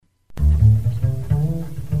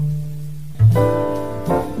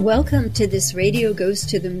Welcome to this Radio Goes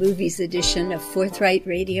to the Movies edition of Forthright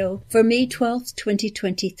Radio for May 12th,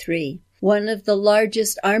 2023. One of the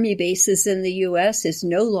largest Army bases in the U.S. is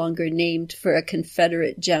no longer named for a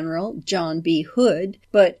Confederate general, John B. Hood,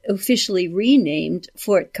 but officially renamed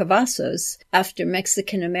Fort Cavazos after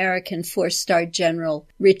Mexican-American four-star General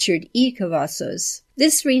Richard E. Cavazos.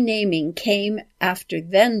 This renaming came after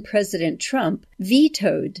then-President Trump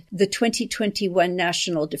vetoed the 2021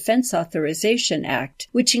 National Defense Authorization Act,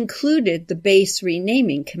 which included the base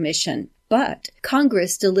renaming commission. But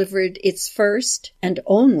Congress delivered its first and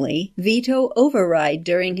only veto override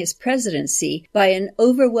during his presidency by an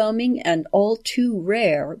overwhelming and all too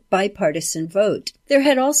rare bipartisan vote. There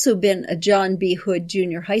had also been a John B. Hood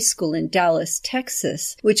Junior High School in Dallas,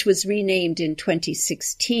 Texas, which was renamed in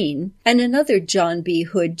 2016, and another John B.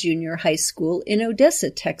 Hood Junior High School in Odessa,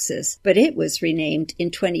 Texas, but it was renamed in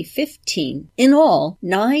 2015. In all,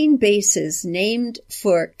 9 bases named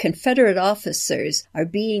for Confederate officers are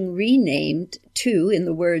being renamed to, in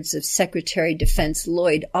the words of Secretary of Defense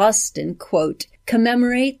Lloyd Austin, quote,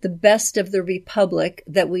 commemorate the best of the republic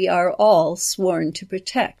that we are all sworn to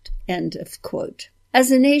protect, end of quote. As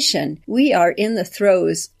a nation, we are in the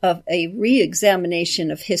throes of a re-examination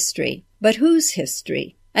of history. But whose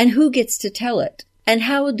history? And who gets to tell it? And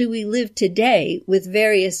how do we live today with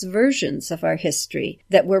various versions of our history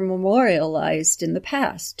that were memorialized in the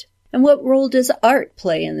past? And what role does art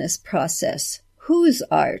play in this process? Whose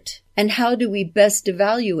art? And how do we best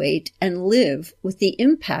evaluate and live with the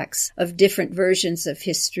impacts of different versions of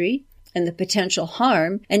history and the potential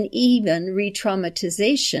harm and even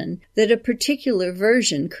re-traumatization that a particular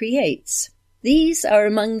version creates? These are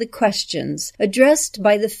among the questions addressed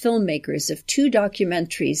by the filmmakers of 2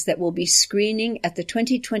 documentaries that will be screening at the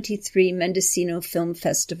 2023 Mendocino Film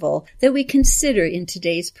Festival that we consider in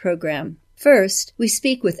today's program. First, we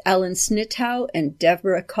speak with Alan Snitow and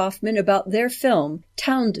Deborah Kaufman about their film,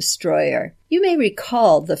 Town Destroyer. You may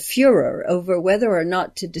recall the furor over whether or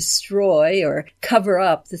not to destroy or cover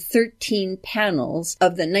up the 13 panels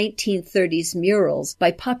of the 1930s murals by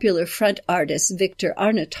popular front artist Victor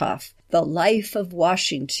Arnautoff, The Life of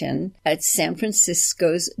Washington, at San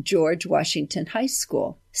Francisco's George Washington High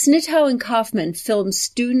School. Snitow and Kaufman filmed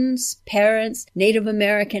students, parents, Native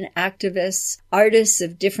American activists, artists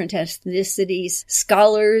of different ethnicities,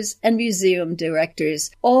 scholars, and museum directors,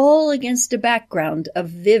 all against a background of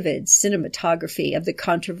vivid cinematography of the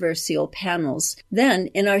controversial panels. Then,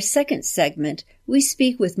 in our second segment, we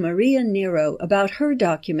speak with Maria Niro about her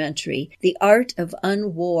documentary, The Art of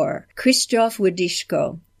Unwar, KRZYSZTOF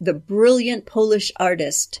WODICZKO, the brilliant Polish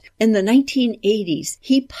artist. In the 1980s,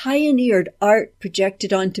 he pioneered art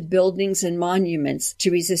projected onto buildings and monuments to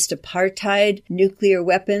resist apartheid, nuclear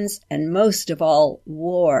weapons, and most of all,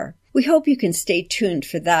 war. We hope you can stay tuned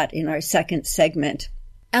for that in our second segment.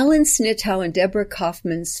 Alan Snitow and Deborah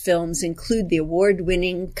Kaufman's films include the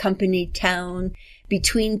award-winning Company Town,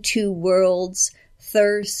 Between Two Worlds,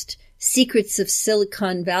 Thirst, Secrets of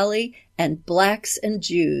Silicon Valley, and Blacks and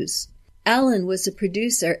Jews. Alan was a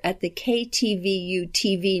producer at the KTVU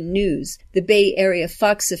TV News, the Bay Area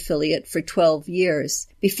Fox affiliate, for 12 years.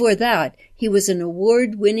 Before that, he was an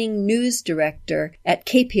award-winning news director at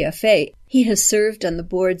KPFA. He has served on the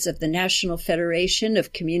boards of the National Federation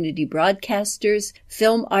of Community Broadcasters,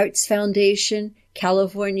 Film Arts Foundation,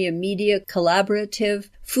 California Media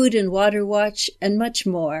Collaborative, Food and Water Watch, and much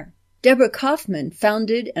more. Deborah Kaufman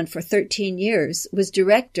founded and for 13 years was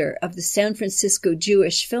director of the San Francisco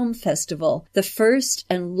Jewish Film Festival, the first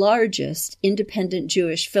and largest independent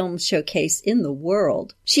Jewish film showcase in the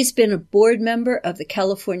world. She's been a board member of the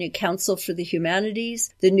California Council for the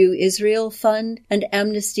Humanities, the New Israel Fund, and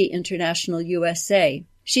Amnesty International USA.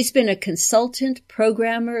 She's been a consultant,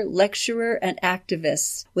 programmer, lecturer, and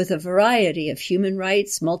activist with a variety of human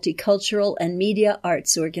rights, multicultural, and media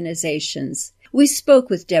arts organizations. We spoke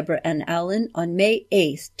with Deborah and Alan on May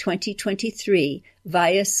 8th, 2023,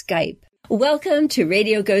 via Skype. Welcome to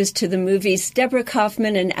Radio Goes to the Movies, Deborah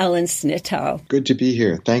Kaufman and Alan Snitow. Good to be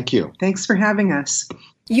here. Thank you. Thanks for having us.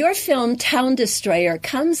 Your film, Town Destroyer,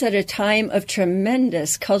 comes at a time of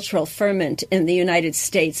tremendous cultural ferment in the United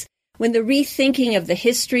States, when the rethinking of the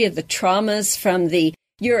history of the traumas from the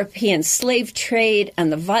European slave trade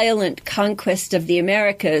and the violent conquest of the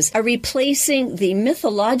Americas are replacing the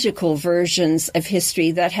mythological versions of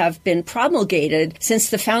history that have been promulgated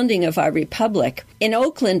since the founding of our republic. In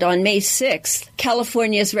Oakland on May 6th,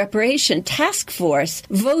 California's Reparation Task Force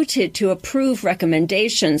voted to approve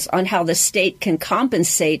recommendations on how the state can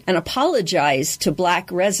compensate and apologize to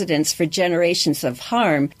Black residents for generations of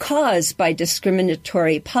harm caused by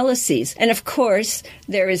discriminatory policies. And of course,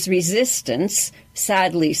 there is resistance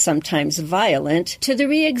sadly sometimes violent, to the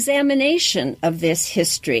re-examination of this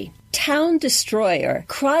history. Town Destroyer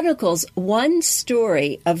chronicles one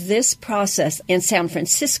story of this process in San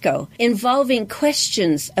Francisco, involving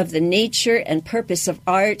questions of the nature and purpose of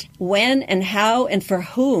art, when and how and for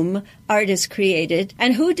whom art is created,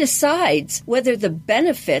 and who decides whether the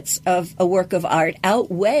benefits of a work of art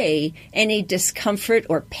outweigh any discomfort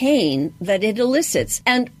or pain that it elicits,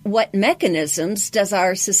 and what mechanisms does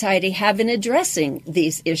our society have in addressing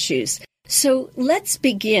these issues. So let's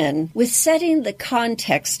begin with setting the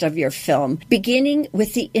context of your film, beginning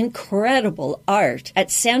with the incredible art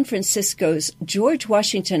at San Francisco's George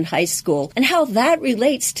Washington High School and how that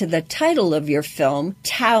relates to the title of your film,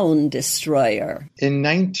 Town Destroyer. In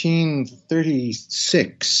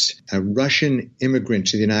 1936, a Russian immigrant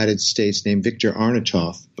to the United States named Viktor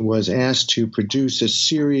Arnotov was asked to produce a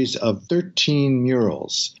series of 13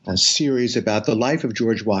 murals, a series about the life of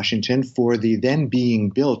George Washington for the then being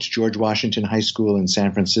built George Washington High School in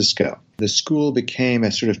San Francisco. The school became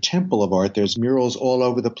a sort of temple of art. There's murals all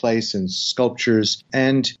over the place and sculptures.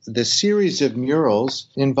 And the series of murals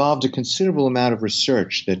involved a considerable amount of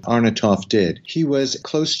research that Arnotov did. He was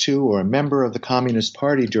close to or a member of the Communist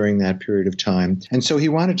Party during that period of time. And so he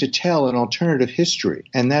wanted to tell an alternative history.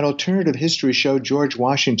 And that alternative history showed George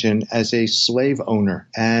Washington as a slave owner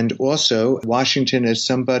and also Washington as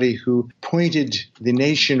somebody who pointed the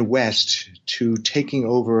nation west to taking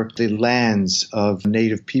over the lands of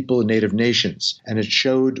native people and native nations. And it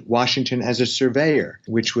showed Washington as a surveyor,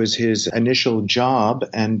 which was his initial job.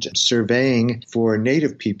 And surveying for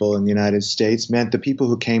native people in the United States meant the people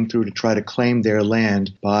who came through to try to claim their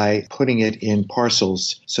land by putting it in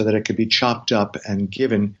parcels so that it could be chopped up and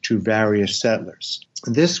given to various settlers.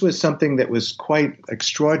 This was something that was quite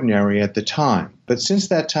extraordinary at the time. But since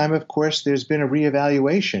that time, of course, there's been a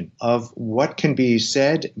reevaluation of what can be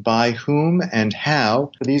said by whom and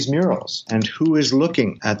how for these murals and who is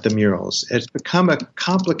looking at the murals. It's become a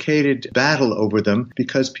complicated battle over them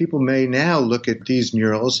because people may now look at these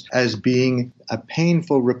murals as being a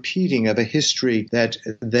painful repeating of a history that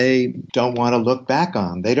they don't want to look back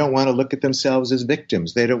on. They don't want to look at themselves as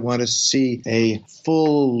victims. They don't want to see a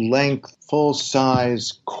full-length,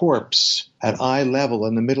 full-size corpse at eye level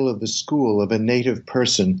in the middle of the school of a native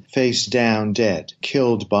person face down dead,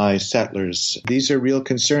 killed by settlers. These are real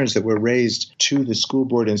concerns that were raised to the school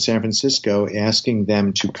board in San Francisco, asking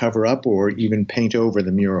them to cover up or even paint over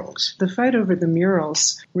the murals. The fight over the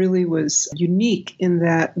murals really was unique in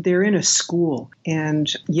that they're in a school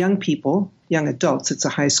and young people, young adults, it's a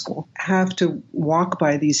high school, have to walk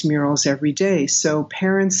by these murals every day. So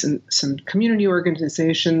parents and some community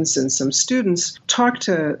organizations and some students talk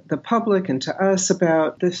to the public and to us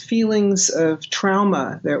about the feelings of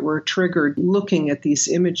trauma that were triggered looking at these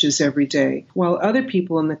images every day, while other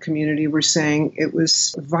people in the community were saying it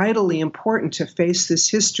was vitally important to face this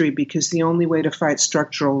history because the only way to fight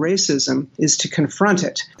structural racism is to confront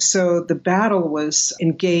it. So the battle was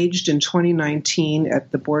engaged in 2019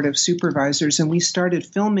 at the Board of Supervisors, and we started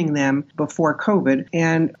filming them before COVID.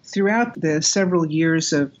 And throughout the several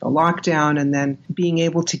years of the lockdown and then being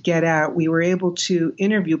able to get out, we were able to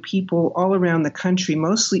interview people all around the country,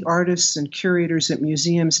 mostly artists and curators at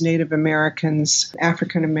museums, Native Americans,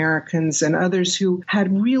 African Americans, and others who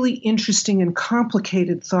had really interesting and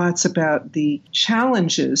complicated thoughts about the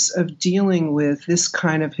challenges of dealing with this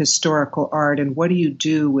kind of historical art and what do you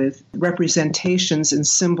do with representations and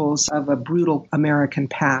symbols of a brutal American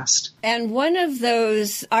past. And one of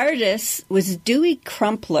those artists was Dewey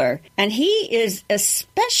Crumpler, and he is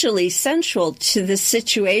especially central to the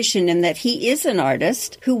situation in that he is an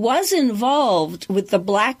artist who was involved with the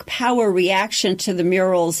Black Power reaction to the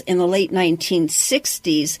murals in the late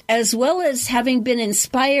 1960s, as well as having been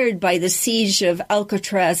inspired by the siege of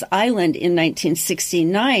Alcatraz Island in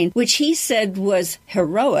 1969, which he said was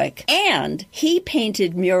heroic, and he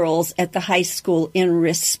painted murals at the high school in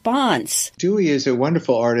response. Dewey is a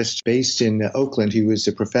wonderful artist based in Oakland. He was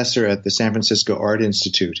a professor at the San Francisco Art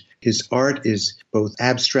Institute. His art is both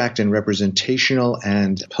abstract and representational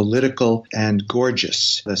and political and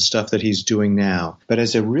gorgeous, the stuff that he's doing now. But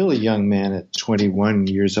as a really young man at 21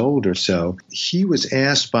 years old or so, he was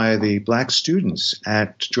asked by the black students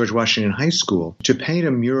at George Washington High School to paint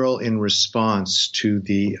a mural in response to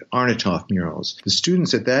the Arnotov murals. The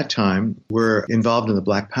students at that time were involved in the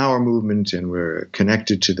Black Power movement and were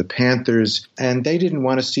connected to the Panthers, and they didn't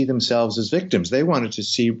want to see themselves as victims. They wanted to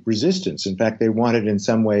see resistance. In fact, they wanted in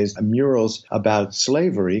some ways murals about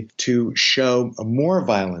slavery to show more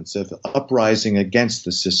violence of uprising against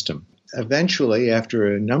the system. eventually,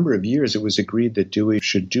 after a number of years, it was agreed that Dewey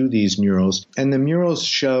should do these murals. And the murals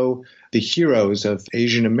show the heroes of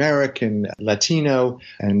Asian American, Latino,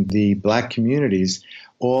 and the Black communities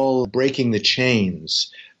all breaking the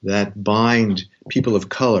chains that bind people of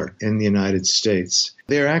color in the United States.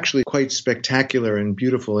 They're actually quite spectacular and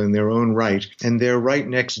beautiful in their own right, and they're right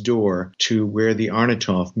next door to where the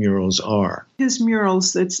Arnatoff murals are. His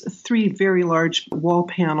murals, it's 3 very large wall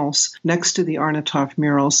panels next to the Arnatoff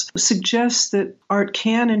murals, suggests that art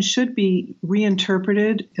can and should be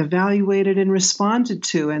reinterpreted, evaluated, and responded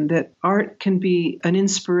to, and that art can be an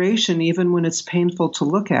inspiration even when it's painful to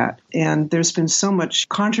look at. And there's been so much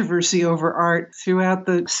controversy over art throughout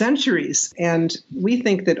the centuries, and we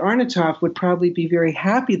think that Arnatoff would probably be very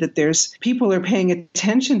happy that there's people are paying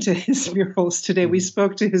attention to his murals today. We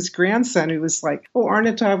spoke to his grandson who was like,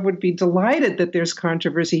 Arnatoff would be delighted that there's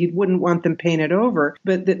controversy. He wouldn't want them painted over,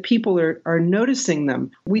 but that people are noticing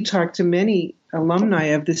them. We talked to many alumni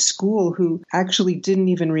of this school who actually didn't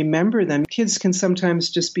even remember them. Kids can sometimes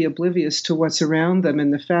just be oblivious to what's around them,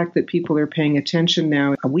 and the fact that people are paying attention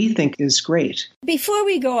now, we think is great. Before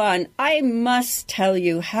we go on, I must tell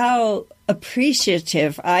you how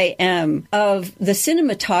appreciative I am of the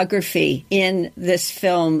cinematography in this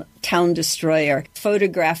film, Town Destroyer.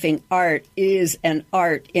 Photographing art is an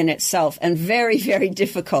art in itself and very, very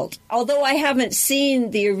difficult. Although I haven't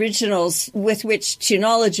seen the originals with which to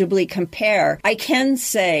knowledgeably compare, I can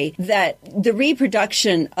say that the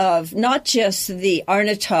reproduction of not just the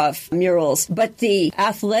Arnatoff murals, but the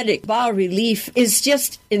athletic bas-relief is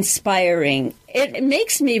just inspiring. It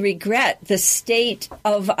makes me regret the state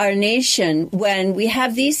of our nation when we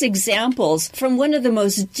have these examples from one of the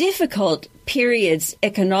most difficult periods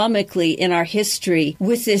economically in our history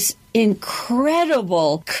with this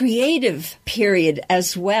incredible creative period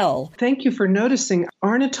as well. Thank you for noticing.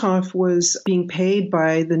 Arnatoff was being paid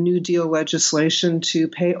by the New Deal legislation to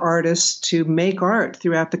pay artists to make art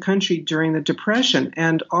throughout the country during the Depression.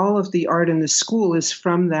 And all of the art in the school is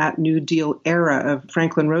from that New Deal era of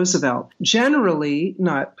Franklin Roosevelt. Generally,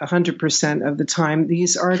 not 100% of the time,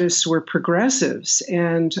 these artists were progressives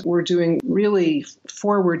and were doing really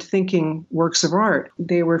forward-thinking works of art.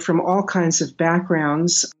 They were from all kinds of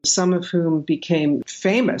backgrounds, some of whom became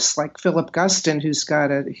famous, like Philip Guston, who's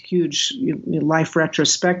got a huge life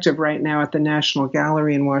retrospective right now at the National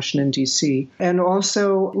Gallery in Washington, D.C. And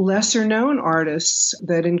also lesser-known artists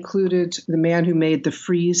that included the man who made the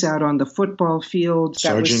frieze out on the football field.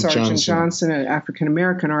 That was Sergeant Johnson, an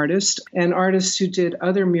African-American artist, and artists who did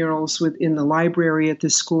other murals within the library at the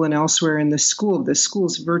school and elsewhere in the school. The school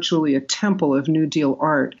is virtually a temple of New Deal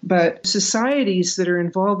art. But societies that are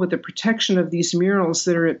involved with the protection of these murals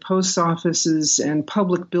that are at post offices and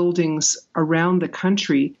public buildings around the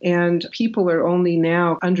country, and people are only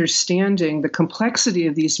now understanding the complexity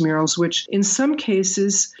of these murals, which in some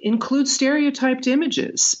cases include stereotyped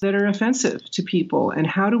images that are offensive to people. And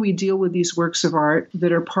how do we deal with these works of art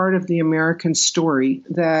that are part of the American story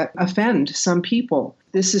that offend some people?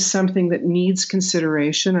 This is something that needs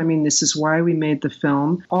consideration. I mean, this is why we made the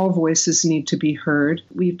film. All voices need to be heard.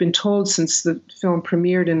 We've been told since the film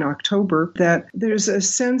premiered in October that there's a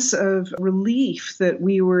sense of relief that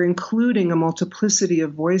we were including a multiplicity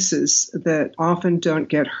of voices that often don't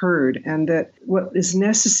get heard, and that what is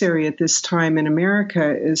necessary at this time in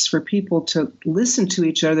America is for people to listen to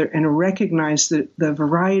each other and recognize the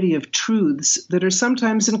variety of truths that are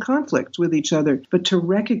sometimes in conflict with each other, but to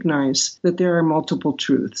recognize that there are multiple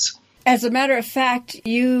truths. As a matter of fact,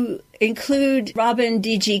 you include Robin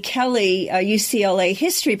D.G. Kelly, a UCLA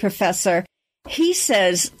history professor. He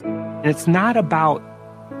says, it's not about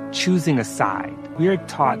choosing a side. We are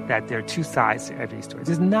taught that there are two sides to every story.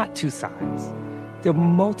 There's not two sides. There are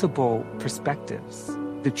multiple perspectives.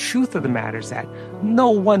 The truth of the matter is that no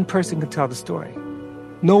one person can tell the story.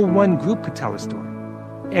 No one group could tell a story.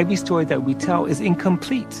 Every story that we tell is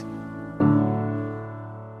incomplete.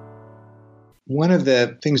 One of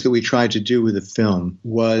the things that we tried to do with the film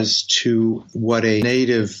was to what a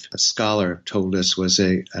native scholar told us was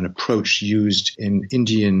an approach used in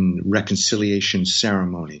Indian reconciliation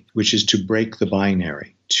ceremony, which is to break the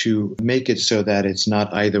binary, to make it so that it's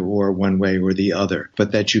not either or one way or the other,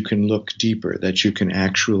 but that you can look deeper, that you can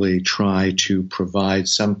actually try to provide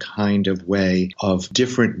some kind of way of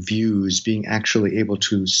different views being actually able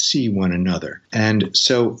to see one another. And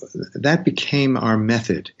so that became our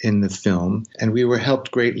method in the film, and we were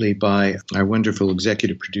helped greatly by our wonderful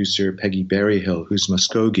executive producer, Peggy Berryhill, who's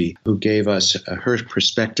Muskogee, who gave us her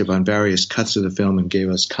perspective on various cuts of the film and gave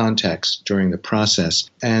us context during the process.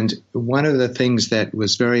 And one of the things that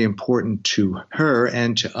was very important to her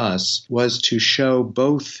and to us was to show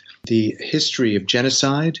both the history of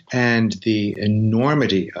genocide and the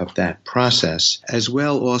enormity of that process, as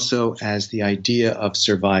well also as the idea of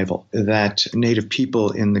survival, that Native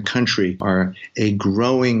people in the country are a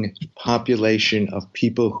growing population of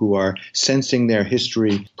people who are sensing their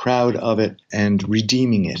history, proud of it, and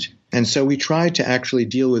redeeming it. And so we tried to actually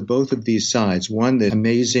deal with both of these sides. One, the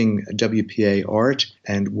amazing WPA art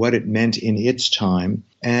and what it meant in its time,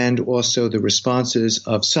 and also the responses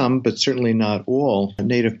of some, but certainly not all,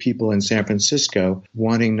 Native people in San Francisco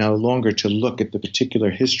wanting no longer to look at the particular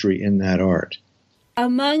history in that art.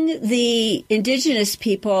 Among the indigenous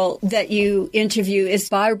people that you interview is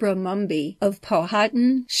Barbara Mumby of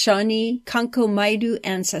Powhatan, Shawnee, Kanko-Maidu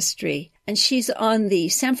ancestry. And she's on the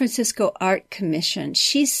San Francisco Art Commission.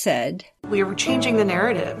 She said, "We are changing the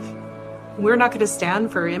narrative. We're not going to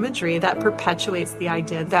stand for imagery that perpetuates the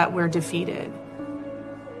idea that we're defeated."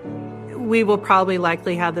 We will probably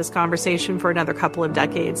likely have this conversation for another couple of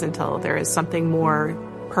decades until there is something more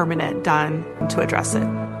permanent done to address it.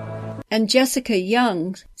 And Jessica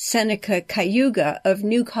Young, Seneca Cayuga of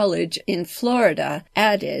New College in Florida,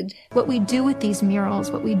 added, "What we do with these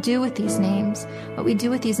murals, what we do with these names, what we do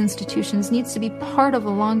with these institutions needs to be part of a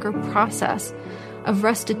longer process of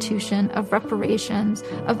restitution, of reparations,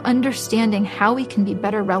 of understanding how we can be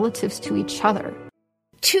better relatives to each other."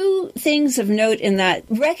 Two things of note in that,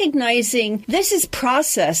 recognizing this is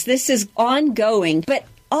process, this is ongoing, but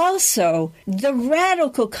also the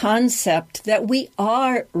radical concept that we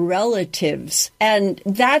are relatives, and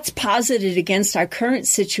that's posited against our current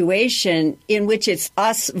situation in which it's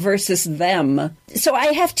us versus them. So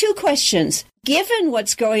I have two questions. Given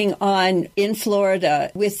what's going on in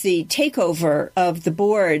Florida with the takeover of the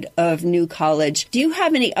board of New College, do you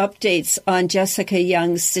have any updates on Jessica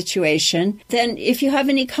Young's situation? Then if you have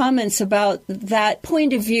any comments about that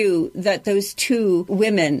point of view that those two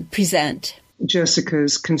women present.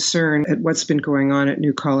 Jessica's concern at what's been going on at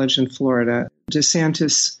New College in Florida.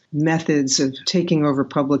 DeSantis' methods of taking over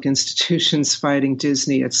public institutions, fighting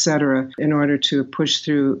Disney, etc., in order to push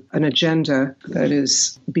through an agenda that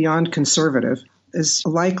is beyond conservative, is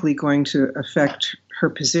likely going to affect her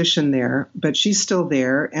position there, but she's still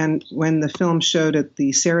there. And when the film showed at the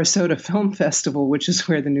Sarasota Film Festival, which is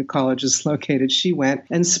where the New College is located, she went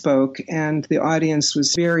and spoke, and the audience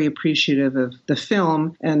was very appreciative of the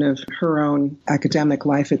film and of her own academic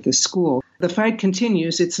life at the school. The fight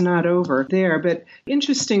continues. It's not over there. But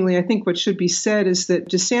interestingly, I think what should be said is that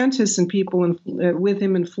DeSantis and people with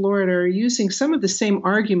him in Florida are using some of the same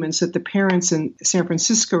arguments that the parents in San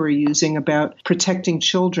Francisco are using about protecting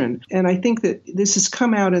children. And I think that this has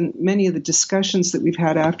come out in many of the discussions that we've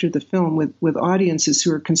had after the film with audiences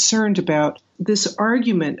who are concerned about this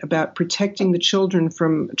argument about protecting the children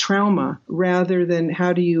from trauma rather than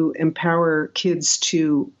how do you empower kids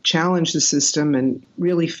to challenge the system and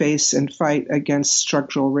really face and fight against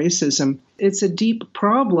structural racism. It's a deep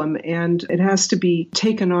problem, and it has to be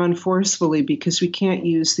taken on forcefully because we can't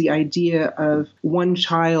use the idea of one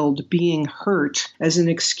child being hurt as an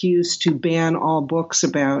excuse to ban all books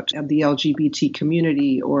about the LGBT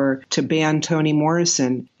community or to ban Toni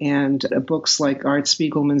Morrison and books like Art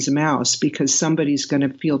Spiegelman's Mouse, because somebody's going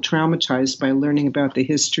to feel traumatized by learning about the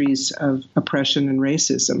histories of oppression and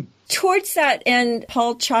racism. Towards that end,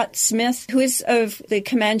 Paul Chott-Smith, who is of the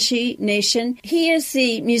Comanche Nation, he is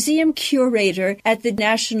the museum curator at the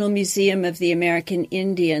National Museum of the American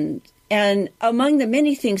Indian. And among the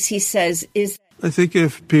many things he says is, I think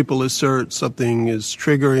if people assert something is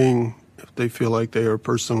triggering, if they feel like they are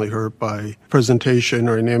personally hurt by presentation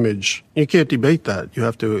or an image, you can't debate that. You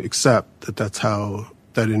have to accept that that's how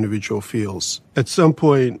that individual feels. At some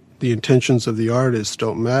point, the intentions of the artist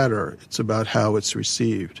don't matter. It's about how it's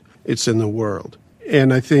received. It's in the world.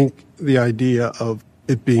 And I think the idea of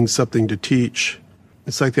it being something to teach,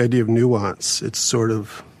 it's like the idea of nuance. It's sort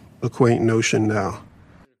of a quaint notion now.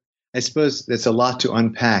 I suppose there's a lot to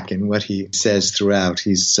unpack in what he says throughout.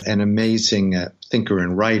 He's an amazing thinker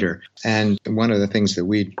and writer. And one of the things that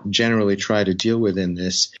we generally try to deal with in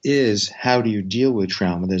this is how do you deal with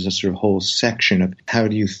trauma? There's a sort of whole section of how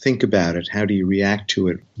do you think about it? How do you react to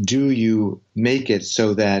it? Do you make it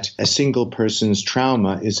so that a single person's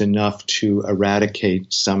trauma is enough to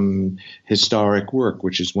eradicate some historic work,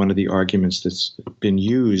 which is one of the arguments that's been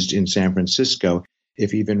used in San Francisco.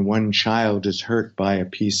 If even one child is hurt by a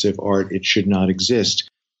piece of art, it should not exist.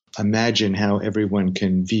 imagine how everyone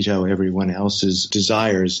can veto everyone else's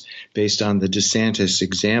desires based on the DeSantis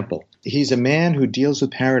example. He's a man who deals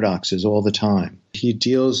with paradoxes all the time. He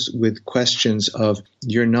deals with questions of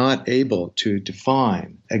you're not able to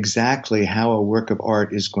define exactly how a work of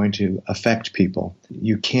art is going to affect people.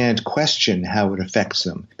 You can't question how it affects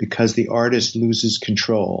them because the artist loses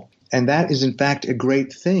control. And that is, in fact, a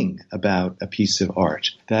great thing about a piece of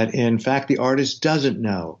art, that, in fact, the artist doesn't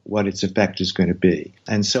know what its effect is going to be.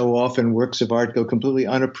 And so often works of art go completely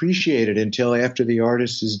unappreciated until after the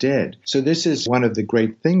artist is dead. So this is one of the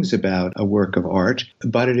great things about a work of art,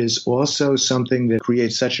 but it is also something that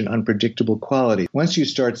creates such an unpredictable quality. Once you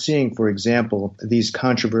start seeing, for example, these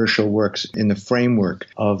controversial works in the framework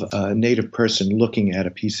of a Native person looking at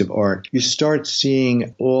a piece of art, you start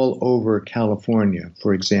seeing all over California,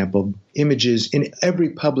 for example, images in every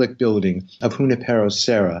public building of Junipero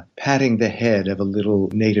Serra patting the head of a little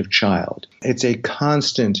Native child. It's a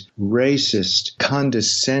constant, racist,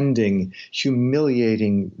 condescending,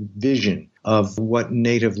 humiliating vision of what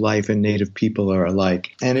Native life and Native people are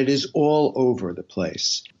like. And it is all over the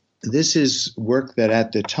place. This is work that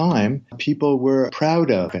at the time people were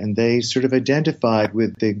proud of, and they sort of identified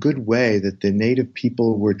with the good way that the Native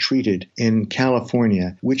people were treated in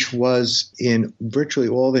California, which was, in virtually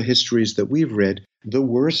all the histories that we've read, the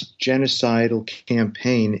worst genocidal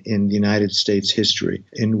campaign in the United States history,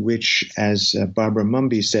 in which, as Barbara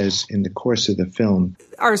Mumby says in the course of the film,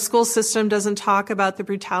 our school system doesn't talk about the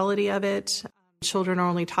brutality of it. Children are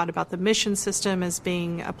only taught about the mission system as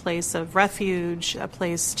being a place of refuge, a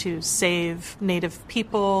place to save Native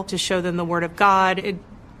people, to show them the Word of God. It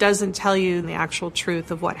doesn't tell you the actual truth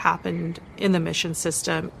of what happened in the mission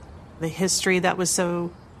system, the history that was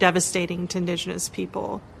so devastating to Indigenous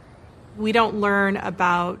people. We don't learn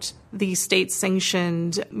about the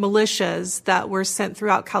state-sanctioned militias that were sent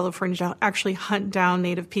throughout California to actually hunt down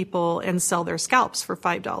Native people and sell their scalps for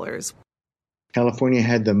 $5. California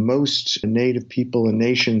had the most Native people and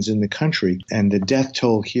nations in the country, and the death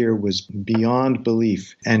toll here was beyond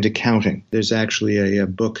belief and accounting. There's actually a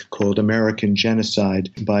book called American Genocide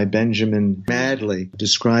by Benjamin Madley,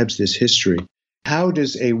 describes this history. How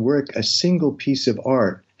does a single piece of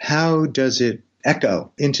art, how does it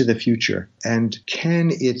echo into the future? And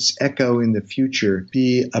can its echo in the future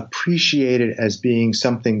be appreciated as being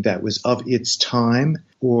something that was of its time?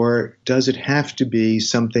 Or does it have to be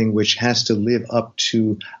something which has to live up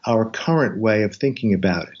to our current way of thinking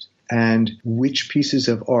about it? And which pieces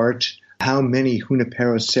of art, how many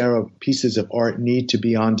Junipero Serra pieces of art need to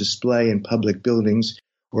be on display in public buildings?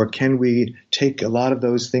 Or can we take a lot of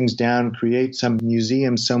those things down, create some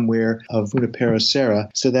museum somewhere of Junipero Serra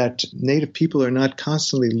so that Native people are not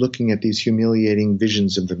constantly looking at these humiliating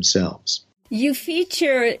visions of themselves? You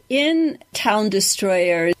feature in Town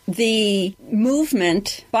Destroyer the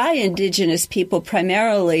movement by Indigenous people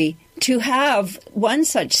primarily to have one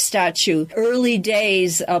such statue, early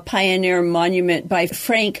days, a pioneer monument by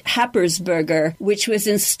Frank Happersberger, which was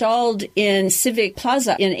installed in Civic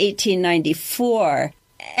Plaza in 1894.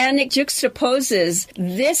 And it juxtaposes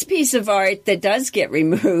this piece of art that does get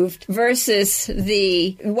removed versus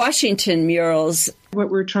the Washington murals. What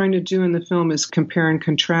we're trying to do in the film is compare and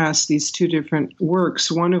contrast these two different works,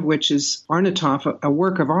 one of which is Arnatoff, a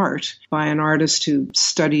work of art by an artist who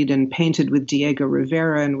studied and painted with Diego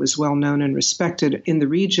Rivera and was well known and respected in the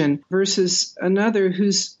region, versus another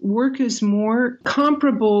whose work is more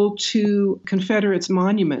comparable to Confederates'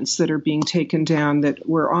 monuments that are being taken down, that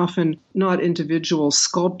were often not individual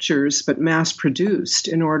sculptures but mass-produced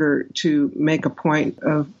in order to make a point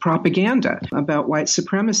of propaganda about white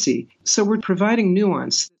supremacy. So we're providing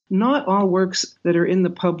nuance. Not all works that are in the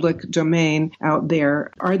public domain out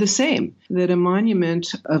there are the same. That a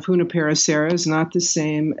monument of Junipero Serra is not the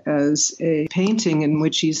same as a painting in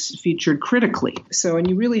which he's featured critically. So, and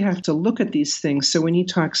you really have to look at these things. So when he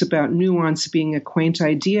talks about nuance being a quaint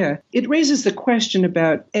idea, it raises the question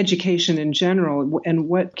about education in general and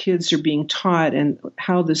what kids are being taught and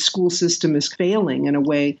how the school system is failing in a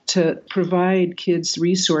way to provide kids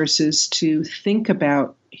resources to think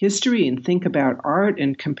about history and think about art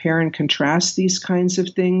and compare and contrast these kinds of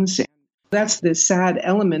things. That's the sad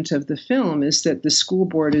element of the film, is that the school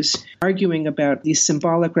board is arguing about these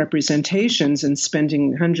symbolic representations and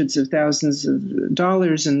spending hundreds of thousands of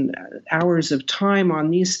dollars and hours of time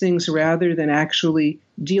on these things rather than actually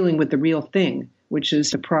dealing with the real thing, which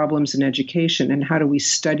is the problems in education and how do we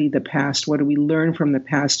study the past, what do we learn from the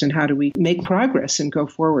past, and how do we make progress and go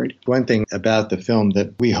forward. One thing about the film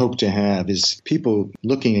that we hope to have is people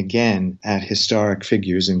looking again at historic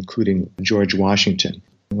figures, including George Washington.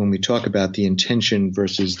 When we talk about the intention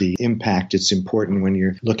versus the impact, it's important when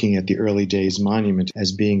you're looking at the early days monument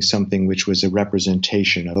as being something which was a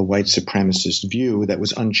representation of a white supremacist view that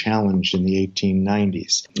was unchallenged in the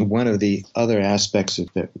 1890s. One of the other aspects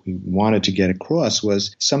that we wanted to get across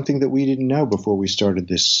was something that we didn't know before we started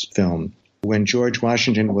this film. When George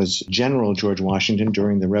Washington was General George Washington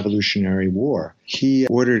during the Revolutionary War, he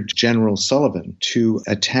ordered General Sullivan to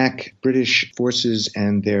attack British forces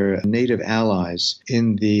and their native allies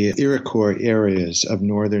in the Iroquois areas of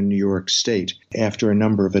northern New York State after a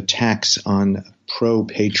number of attacks on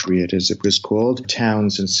pro-patriot, as it was called,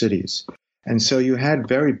 towns and cities. And so you had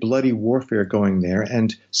very bloody warfare going there,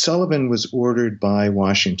 and Sullivan was ordered by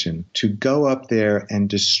Washington to go up there and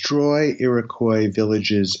destroy Iroquois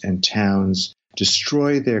villages and towns,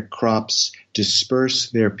 destroy their crops, disperse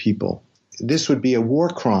their people. This would be a war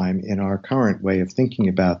crime in our current way of thinking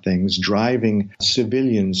about things, driving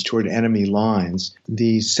civilians toward enemy lines.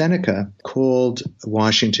 The Seneca called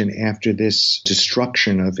Washington after this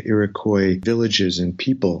destruction of Iroquois villages and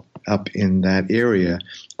people up in that area,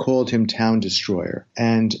 called him Town Destroyer.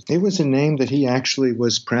 And it was a name that he actually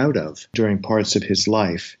was proud of during parts of his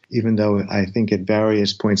life, even though I think at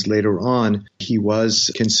various points later on, he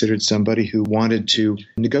was considered somebody who wanted to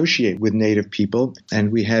negotiate with Native people.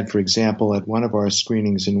 And we had, for example, at one of our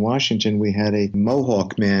screenings in Washington, we had a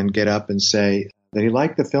Mohawk man get up and say that he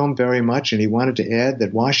liked the film very much, and he wanted to add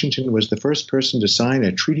that Washington was the first person to sign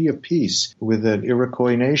a treaty of peace with an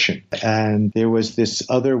Iroquois nation. And there was this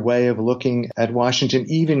other way of looking at Washington,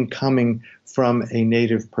 even coming from a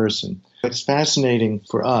Native person. It's fascinating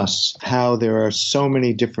for us how there are so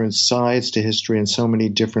many different sides to history and so many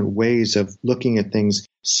different ways of looking at things,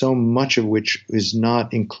 so much of which is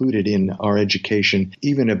not included in our education,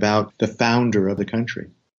 even about the founder of the country.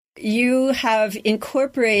 You have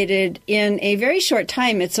incorporated in a very short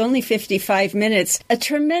time, it's only 55 minutes, a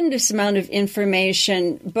tremendous amount of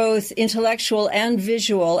information, both intellectual and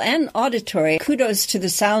visual and auditory. Kudos to the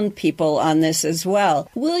sound people on this as well.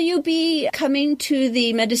 Will you be coming to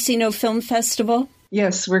the Mendocino Film Festival?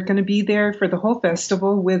 Yes, we're going to be there for the whole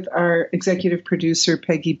festival with our executive producer,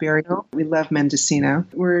 Peggy Berryhill. We love Mendocino.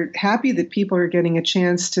 We're happy that people are getting a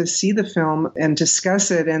chance to see the film and discuss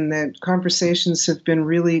it, and the conversations have been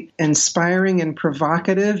really inspiring and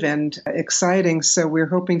provocative and exciting. So we're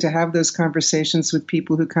hoping to have those conversations with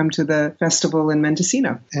people who come to the festival in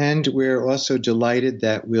Mendocino. And we're also delighted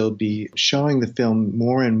that we'll be showing the film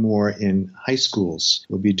more and more in high schools.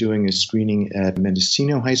 We'll be doing a screening at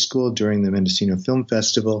Mendocino High School during the Mendocino Film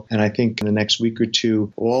Festival, and I think in the next week or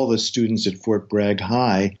two, all the students at Fort Bragg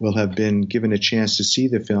High will have been given a chance to see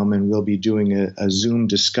the film, and we'll be doing a Zoom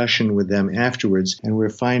discussion with them afterwards. And we're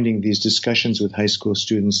finding these discussions with high school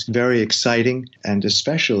students very exciting, and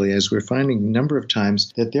especially as we're finding a number of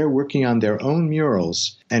times that they're working on their own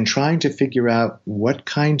murals and trying to figure out what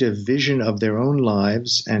kind of vision of their own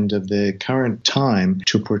lives and of the current time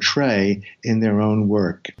to portray in their own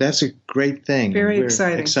work. That's a great thing. Very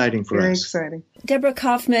exciting. Exciting for us. Very exciting. Deborah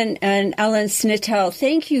Kaufman and Alan Snitow,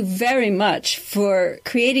 thank you very much for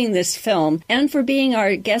creating this film and for being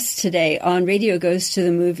our guests today on Radio Goes to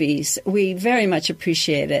the Movies. We very much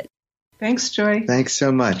appreciate it. Thanks, Joy. Thanks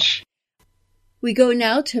so much. We go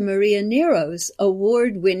now to Maria Niro's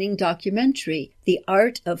award-winning documentary, The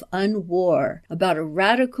Art of Unwar, about a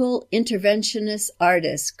radical interventionist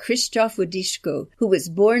artist, Krzysztof Wodziczko, who was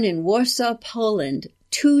born in Warsaw, Poland,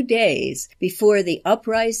 2 days before the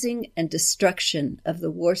uprising and destruction of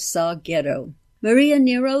the Warsaw Ghetto. Maria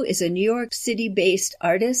Niro is a New York City-based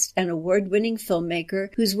artist and award-winning filmmaker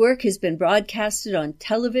whose work has been broadcasted on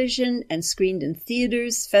television and screened in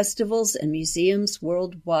theaters, festivals, and museums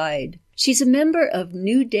worldwide. She's a member of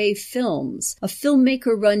New Day Films, a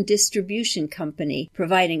filmmaker-run distribution company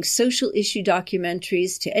providing social issue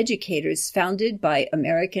documentaries to educators, founded by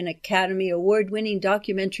American Academy Award-winning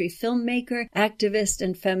documentary filmmaker, activist,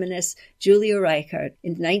 and feminist Julia Reichert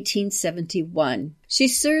in 1971. She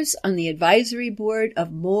serves on the advisory board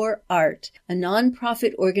of More Art, a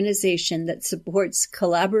nonprofit organization that supports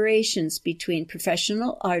collaborations between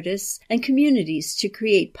professional artists and communities to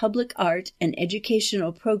create public art and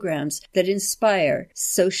educational programs that inspire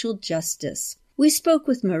social justice. We spoke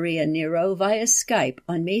with Maria Niro via Skype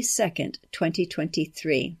on May 2nd,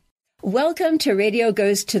 2023. Welcome to Radio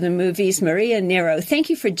Goes to the Movies, Maria Niro. Thank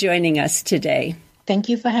you for joining us today. Thank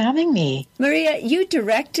you for having me. Maria, you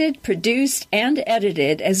directed, produced, and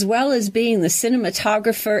edited, as well as being the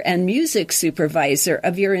cinematographer and music supervisor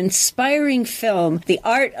of your inspiring film, The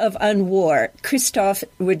Art of Unwar, Krzysztof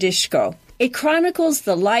Wodziczko. It chronicles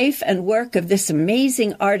the life and work of this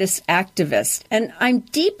amazing artist-activist, and I'm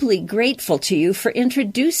deeply grateful to you for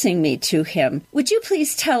introducing me to him. Would you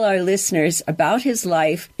please tell our listeners about his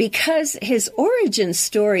life, because his origin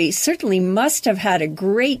story certainly must have had a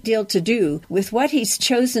great deal to do with what he's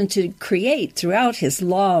chosen to create throughout his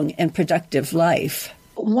long and productive life.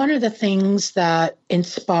 One of the things that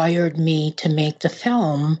inspired me to make the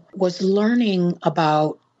film was learning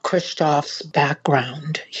about Krzysztof's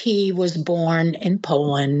background. He was born in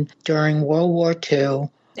Poland during World War II.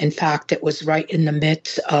 In fact, it was right in the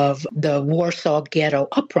midst of the Warsaw Ghetto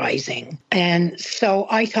uprising. And so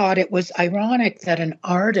I thought it was ironic that an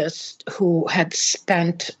artist who had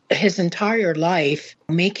spent his entire life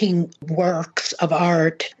making works of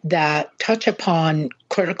art that touch upon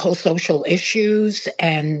critical social issues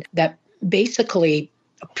and that basically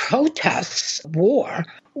protests war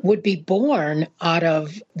would be born out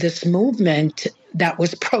of this movement that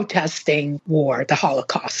was protesting war, the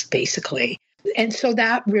Holocaust, basically. And so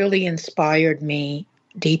that really inspired me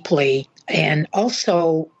deeply. And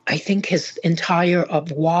also, I think his entire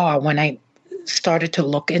oeuvre, when I started to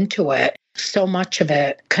look into it, so much of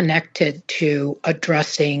it connected to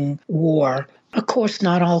addressing war. Of course,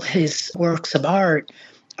 not all his works of art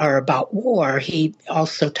are about war. He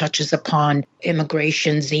also touches upon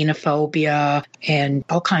immigration, xenophobia, and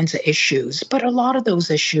all kinds of issues. But a lot of those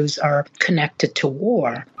issues are connected to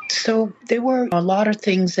war. So there were a lot of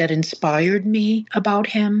things that inspired me about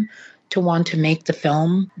him to want to make the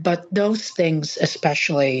film. But those things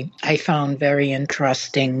especially I found very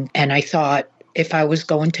interesting. And I thought if I was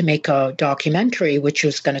going to make a documentary, which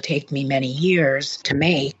was going to take me many years to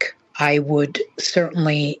make, I would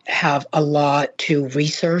certainly have a lot to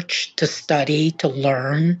research, to study, to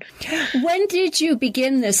learn. When did you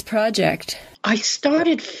begin this project? I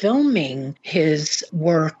started filming his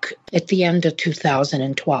work at the end of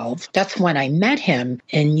 2012. That's when I met him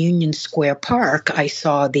in Union Square Park. I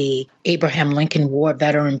saw the Abraham Lincoln War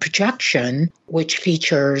Veteran projection, which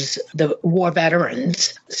features the war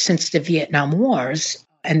veterans since the Vietnam Wars,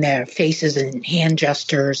 and their faces and hand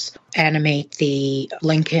gestures animate the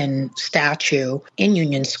Lincoln statue in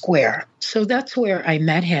Union Square. So that's where I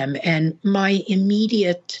met him. And my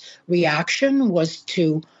immediate reaction was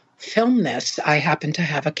to film this. I happened to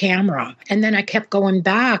have a camera. And then I kept going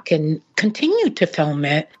back and continued to film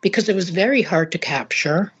it because it was very hard to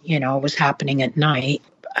capture. You know, it was happening at night.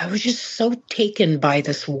 I was just so taken by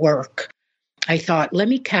this work. I thought, let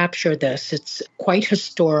me capture this. It's quite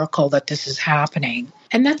historical that this is happening.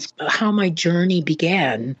 And that's how my journey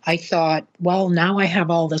began. I thought, well, now I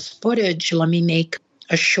have all this footage. Let me make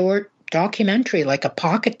a short documentary, like a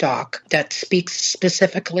pocket doc that speaks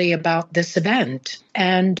specifically about this event.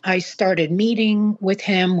 And I started meeting with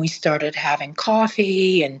him. We started having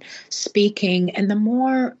coffee and speaking. And the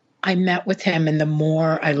more I met with him and the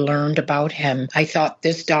more I learned about him, I thought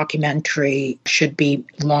this documentary should be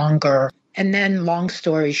longer. And then, long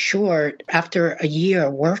story short, after a year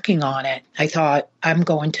working on it, I thought I'm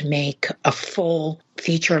going to make a full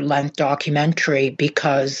feature-length documentary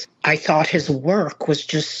because I thought his work was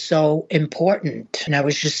just so important. And I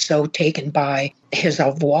was just so taken by his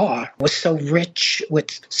oeuvre. It was so rich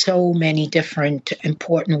with so many different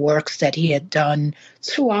important works that he had done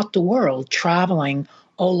throughout the world, traveling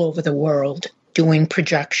all over the world, doing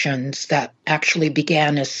projections that actually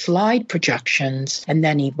began as slide projections and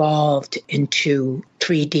then evolved into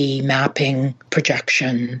 3D mapping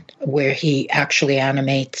projection where he actually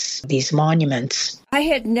animates these monuments. I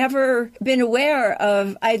had never been aware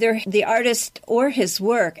of either the artist or his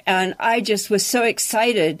work, and I just was so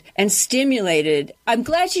excited and stimulated. I'm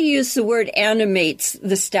glad you used the word animates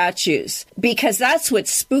the statues, because that's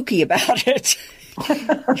what's spooky about it.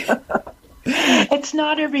 It's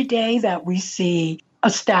not every day that we see a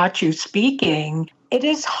statue speaking. It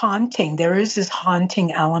is haunting. There is this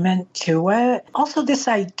haunting element to it. Also, this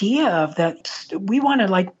idea of that we want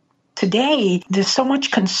to, today, there's so much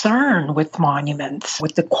concern with monuments,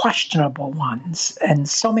 with the questionable ones, and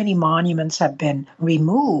so many monuments have been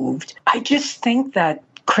removed. I just think that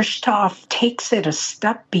Krzysztof takes it a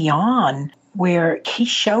step beyond, where he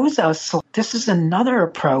shows us this is another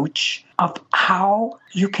approach of how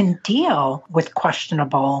you can deal with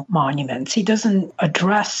questionable monuments. He doesn't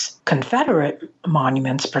address Confederate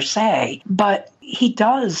monuments per se, but he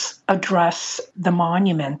does address the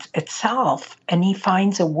monument itself, and he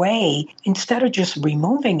finds a way, instead of just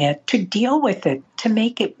removing it, to deal with it, to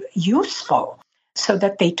make it useful so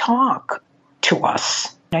that they talk to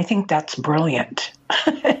us. I think that's brilliant.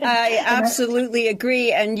 I absolutely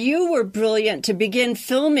agree. And you were brilliant to begin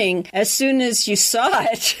filming as soon as you saw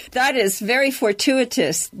it. That is very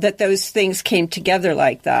fortuitous that those things came together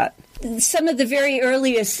like that. Some of the very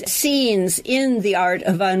earliest scenes in The Art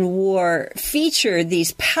of Unwar feature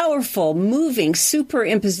these powerful, moving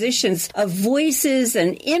superimpositions of voices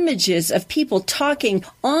and images of people talking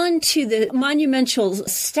onto the monumental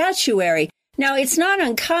statuary. Now, it's not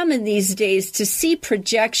uncommon these days to see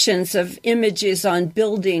projections of images on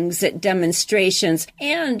buildings at demonstrations,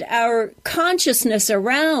 and our consciousness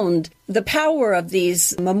around the power of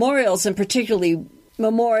these memorials, and particularly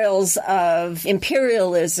memorials of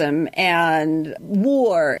imperialism and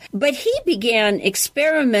war. But he began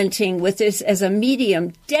experimenting with this as a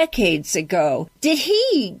medium decades ago. Did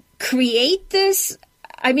he create this?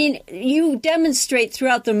 I mean, you demonstrate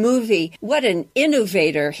throughout the movie what an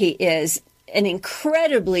innovator he is, an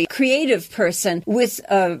incredibly creative person with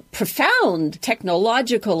profound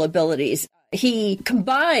technological abilities. He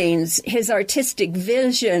combines his artistic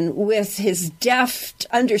vision with his deft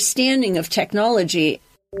understanding of technology.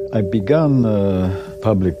 I began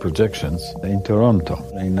public projections in Toronto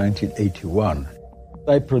in 1981.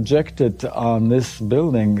 I projected on this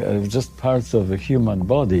building just parts of a human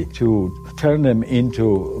body to turn them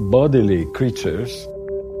into bodily creatures,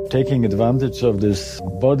 taking advantage of this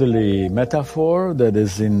bodily metaphor that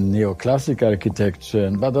is in neoclassic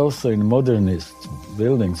architecture, but also in modernist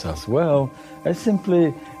buildings as well. I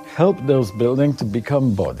simply helped those buildings to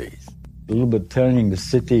become bodies, a little bit turning the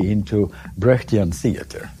city into Brechtian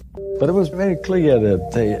theater. But it was very clear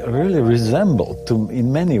that they really resembled,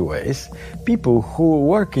 in many ways, people who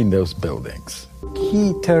work in those buildings.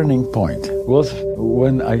 Key turning point was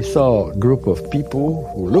when I saw a group of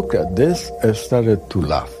people who looked at this and started to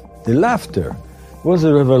laugh. The laughter was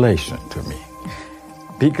a revelation to me,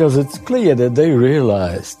 because it's clear that they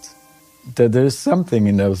realized that there is something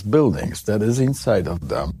in those buildings that is inside of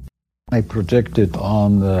them. I projected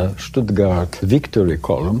on the Stuttgart Victory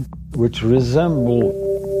column, which resembled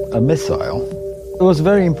a missile. It was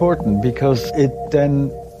very important because it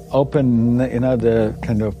then opened another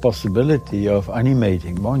kind of possibility of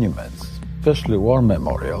animating monuments, especially war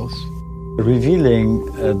memorials, revealing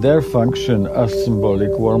their function as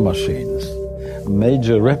symbolic war machines,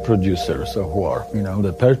 major reproducers of war,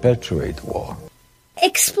 that perpetuate war.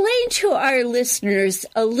 Explain to our listeners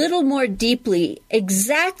a little more deeply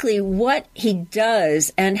exactly what he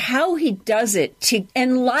does and how he does it to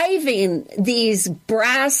enliven these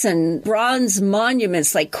brass and bronze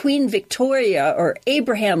monuments like Queen Victoria or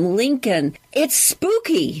Abraham Lincoln. It's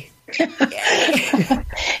spooky.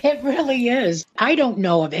 It really is. I don't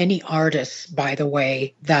know of any artist, by the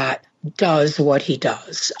way, that does what he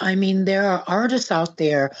does. I mean, there are artists out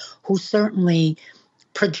there who certainly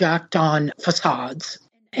project on facades.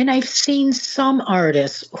 And I've seen some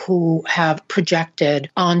artists who have projected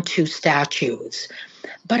onto statues.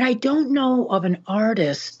 But I don't know of an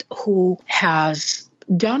artist who has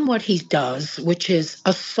done what he does, which is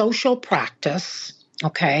a social practice.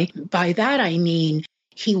 Okay. By that, I mean,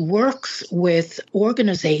 he works with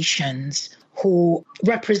organizations who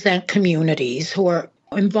represent communities, who are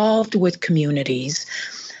involved with communities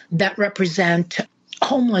that represent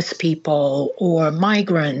homeless people or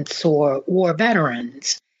migrants or war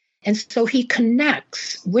veterans. And so he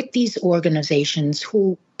connects with these organizations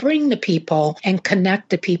who bring the people and connect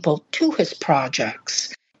the people to his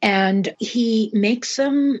projects. And he makes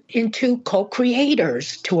them into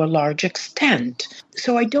co-creators to a large extent.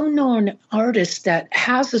 So I don't know an artist that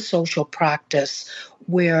has a social practice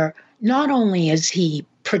where not only is he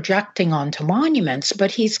projecting onto monuments,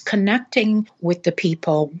 but he's connecting with the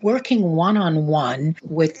people, working one-on-one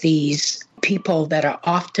with these people that are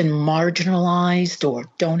often marginalized or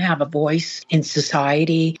don't have a voice in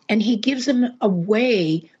society. And he gives them a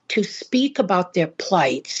way to speak about their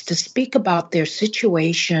plights, to speak about their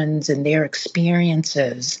situations and their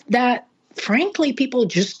experiences that, frankly, people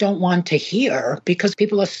just don't want to hear because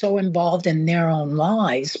people are so involved in their own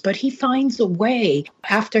lives. But he finds a way,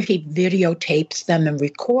 after he videotapes them and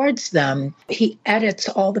records them, he edits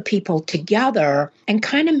all the people together and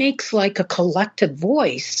kind of makes like a collective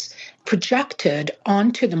voice projected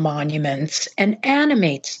onto the monuments and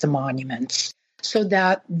animates the monuments so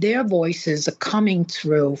that their voices are coming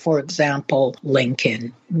through, for example,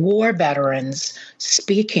 Lincoln, war veterans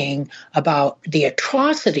speaking about the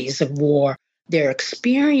atrocities of war, their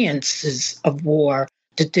experiences of war,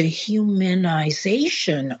 the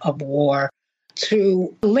dehumanization of war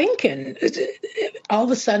through Lincoln. All of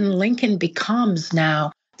a sudden, Lincoln becomes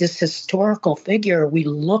now this historical figure. We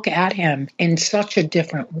look at him in such a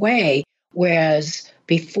different way, whereas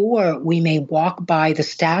before, we may walk by the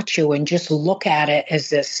statue and just look at it as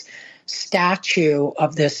this statue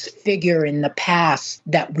of this figure in the past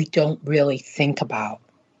that we don't really think about.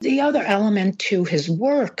 The other element to his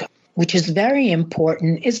work which is very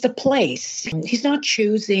important, is the place. He's not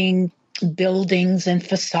choosing buildings and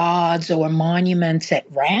facades or monuments at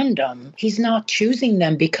random. He's not choosing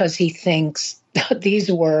them because he thinks that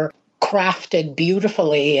these were crafted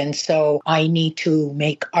beautifully and so I need to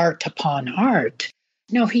make art upon art.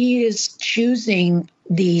 No, he is choosing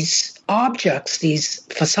these objects, these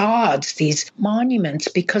facades, these monuments,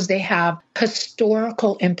 because they have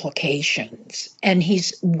historical implications. And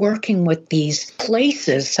he's working with these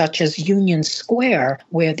places such as Union Square,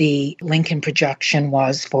 where the Lincoln projection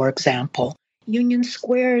was, for example. Union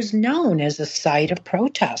Square is known as a site of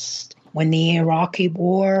protest. When the Iraqi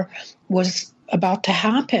war was about to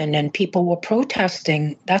happen and people were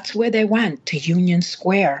protesting, that's where they went, to Union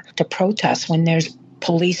Square, to protest. When there's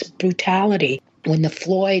police brutality, when the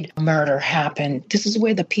Floyd murder happened, this is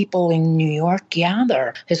where the people in New York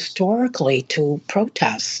gather historically to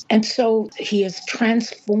protest. And so he is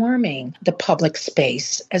transforming the public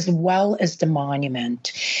space as well as the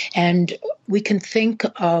monument. And we can think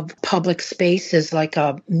of public spaces like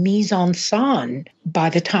a mise en scène by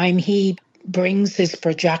the time he brings his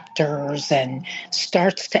projectors and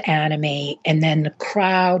starts to animate, and then the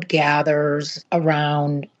crowd gathers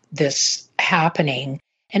around this happening.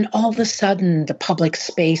 And all of a sudden, the public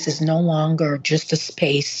space is no longer just a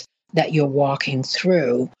space that you're walking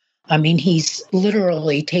through. I mean, he's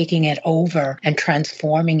literally taking it over and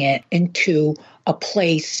transforming it into a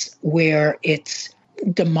place where it's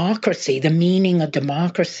democracy. The meaning of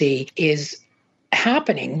democracy is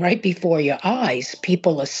happening right before your eyes.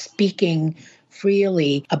 People are speaking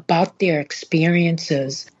freely about their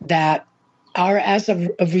experiences that are as a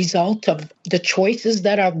result of the choices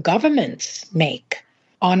that our governments make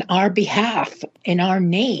on our behalf, in our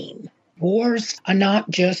name. Wars are not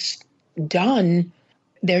just done,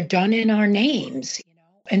 they're done in our names.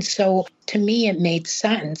 And so to me, it made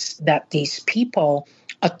sense that these people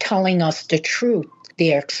are telling us the truth,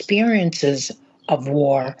 their experiences of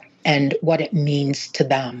war and what it means to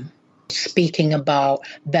them. Speaking about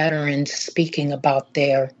veterans, speaking about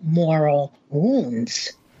their moral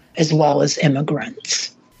wounds, as well as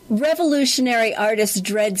immigrants. Revolutionary artist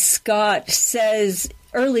Dred Scott says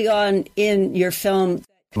early on in your film,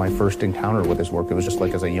 my first encounter with his work, it was just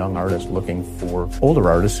like as a young artist looking for older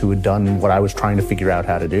artists who had done what I was trying to figure out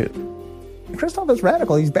how to do. Krzysztof is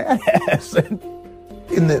radical, he's badass.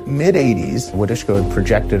 In the mid-'80s, Wodiczko had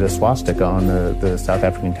projected a swastika on the South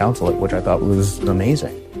African consulate, which I thought was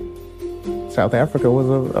amazing. South Africa was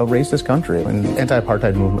a racist country, and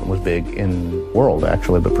anti-apartheid movement was big in the world,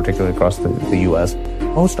 actually, but particularly across the U.S.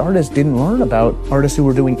 Most artists didn't learn about artists who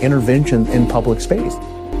were doing intervention in public space.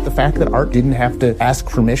 The fact that art didn't have to ask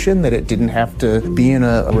permission, that it didn't have to be in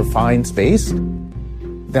a refined space,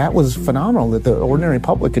 that was phenomenal, that the ordinary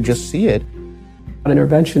public could just see it. An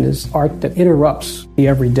intervention is art that interrupts the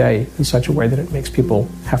everyday in such a way that it makes people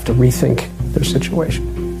have to rethink their situation.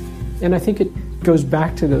 And I think it goes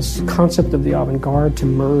back to this concept of the avant-garde to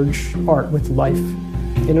merge art with life.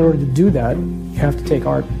 In order to do that, you have to take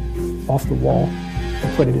art off the wall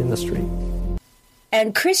and put it in the street.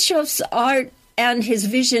 And Krzysztof's art and his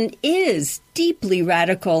vision is deeply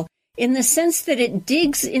radical in the sense that it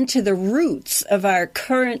digs into the roots of our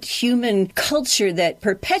current human culture that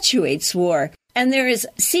perpetuates war. And there is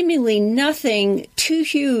seemingly nothing too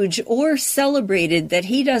huge or celebrated that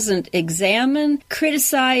he doesn't examine,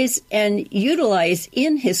 criticize, and utilize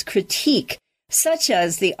in his critique, such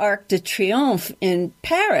as the Arc de Triomphe in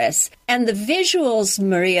Paris. And the visuals,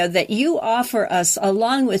 Maria, that you offer us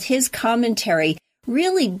along with his commentary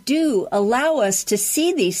really do allow us to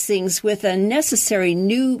see these things with a necessary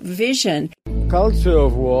new vision. Culture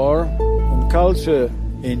of war and culture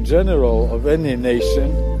in general of any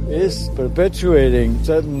nation is perpetuating a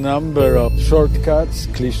certain number of shortcuts,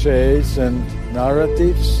 cliches, and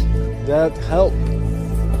narratives that help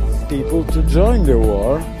people to join the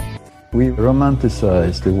war. We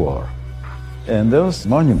romanticize the war, and those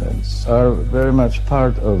monuments are very much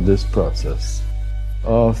part of this process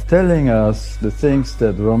of telling us the things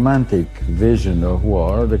that romantic vision of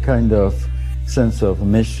war, the kind of sense of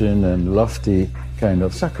mission and lofty kind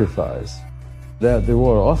of sacrifice that the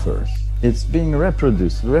war offers. It's being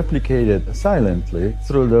reproduced, replicated silently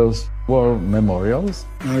through those war memorials.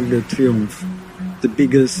 Arc de Triomphe, the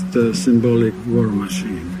biggest symbolic war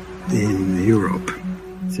machine in Europe.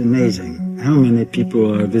 It's amazing how many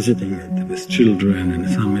people are visiting it with children and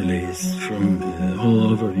families from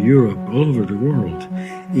all over Europe, all over the world.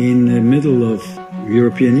 In the middle of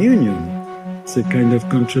European Union, it's a kind of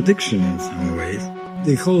contradiction in some ways.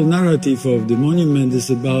 The whole narrative of the monument is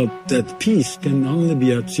about that peace can only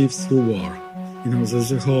be achieved through war.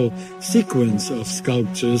 There's a whole sequence of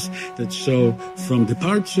sculptures that show from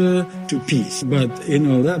departure to peace. But,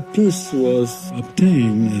 that peace was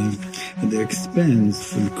obtained at the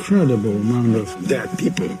expense of an incredible amount of dead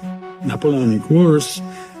people. Napoleonic Wars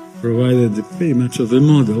provided pretty much of a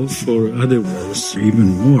model for other wars,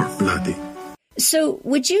 even more bloody. So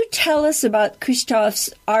would you tell us about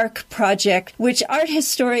Krzysztof's ARC project, which art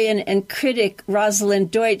historian and critic Rosalind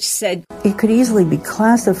Deutsch said it could easily be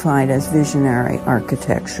classified as visionary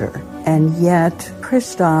architecture, and yet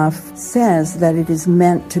Krzysztof says that it is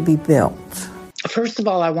meant to be built. First of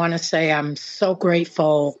all, I want to say I'm so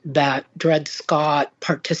grateful that Dred Scott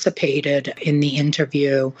participated in the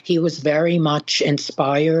interview. He was very much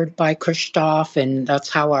inspired by Krzysztof, and that's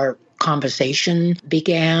how our conversation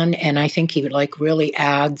began. And I think he really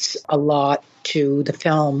adds a lot to the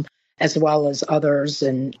film, as well as others,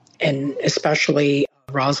 and especially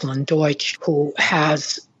Rosalind Deutsch, who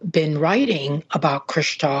has been writing about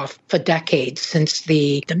Krzysztof for decades, since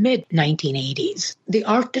the mid-1980s. The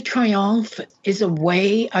Arc de Triomphe is a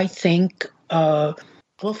way, I think,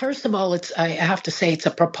 first of all, I have to say it's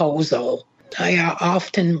a proposal. I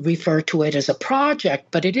often refer to it as a project,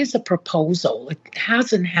 but it is a proposal. It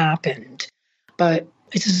hasn't happened. But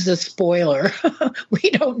this is a spoiler. We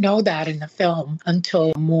don't know that in the film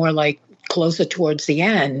until more closer towards the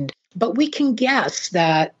end. But we can guess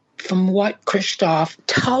that from what Krzysztof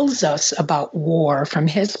tells us about war from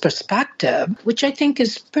his perspective, which I think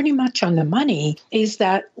is pretty much on the money, is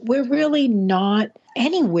that we're really not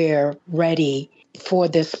anywhere ready for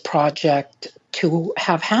this project to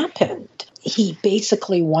have happened. He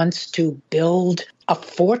basically wants to build a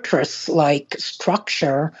fortress-like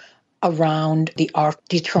structure around the Arc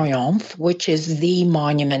de Triomphe, which is the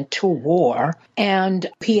monument to war. And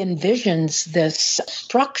he envisions this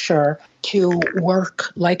structure to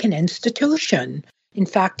work like an institution. In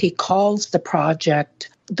fact, he calls the project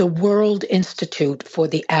the World Institute for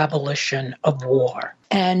the Abolition of War.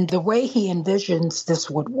 And the way he envisions this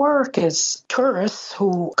would work is tourists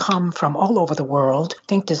who come from all over the world, I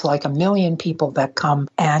think there's 1 million people that come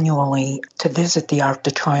annually to visit the Arc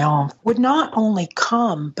de Triomphe, would not only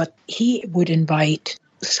come, but he would invite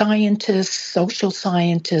scientists, social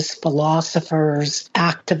scientists, philosophers,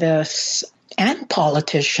 activists, and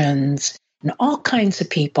politicians, and all kinds of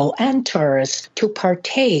people and tourists to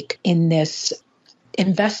partake in this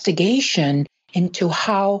investigation into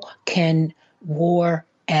how can war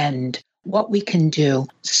end, what we can do,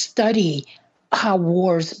 study how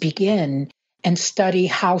wars begin, and study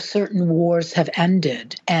how certain wars have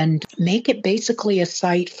ended, and make it basically a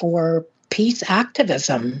site for peace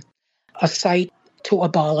activism, a site to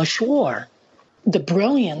abolish war. The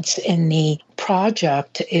brilliance in the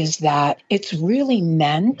project is that it's really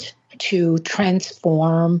meant to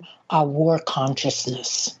transform our war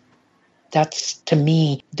consciousness. That's, to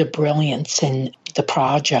me, the brilliance in the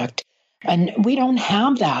project. And we don't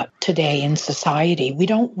have that today in society. We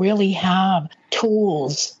don't really have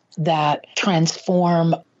tools that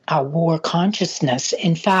transform our war consciousness.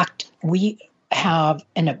 In fact, we have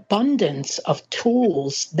an abundance of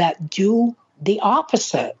tools that do the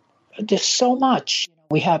opposite. There's so much.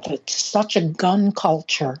 We have such a gun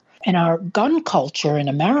culture. And our gun culture in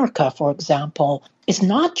America, for example, is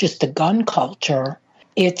not just a gun culture.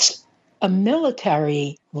 It's a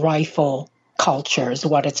military rifle culture is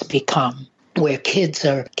what it's become, where kids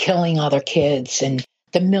are killing other kids and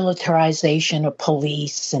the militarization of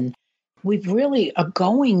police. And we really are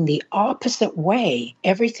going the opposite way.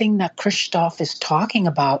 Everything that Krzysztof is talking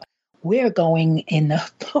about, we're going in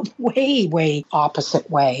the way, way opposite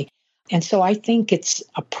way. And so I think it's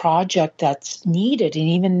a project that's needed. And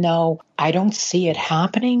even though I don't see it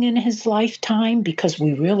happening in his lifetime, because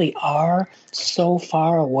we really are so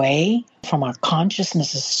far away from our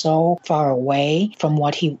consciousness, is so far away from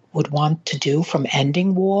what he would want to do from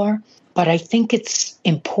ending war. But I think it's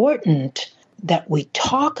important that we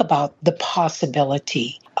talk about the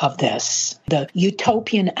possibility of this. The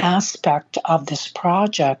utopian aspect of this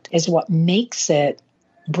project is what makes it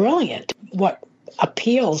brilliant, what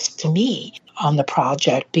appeals to me on the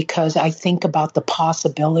project, because I think about the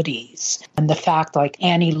possibilities and the fact, like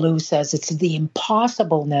Annie Lou says, it's the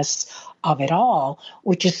impossibleness of it all,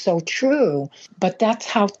 which is so true. But that's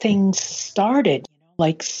how things started.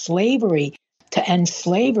 Like slavery, to end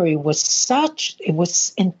slavery it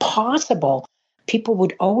was impossible. People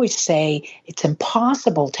would always say it's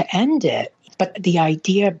impossible to end it. But the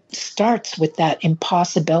idea starts with that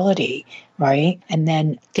impossibility, right? And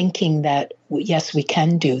then thinking that, yes, we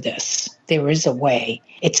can do this. There is a way.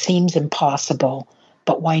 It seems impossible,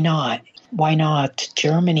 but why not? Why not?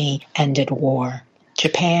 Germany ended war.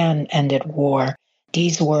 Japan ended war.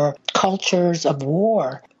 These were cultures of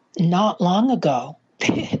war not long ago.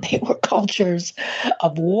 They were cultures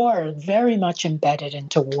of war, very much embedded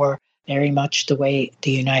into war, very much the way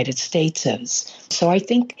the United States is. So I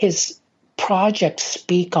think his projects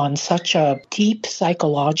speak on such a deep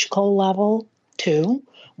psychological level, too,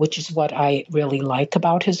 which is what I really like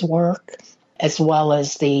about his work, as well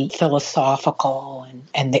as the philosophical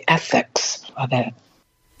and the ethics of it.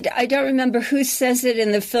 I don't remember who says it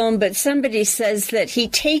in the film, but somebody says that he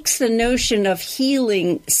takes the notion of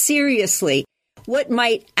healing seriously, what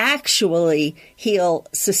might actually heal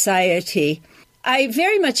society. I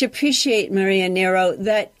very much appreciate, Maria Niro,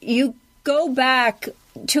 that you go back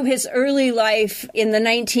to his early life in the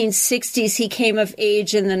 1960s. He came of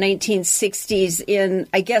age in the 1960s in,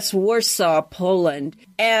 I guess, Warsaw, Poland.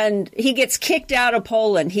 And he gets kicked out of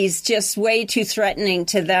Poland. He's just way too threatening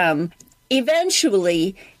to them.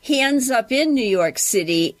 Eventually, he ends up in New York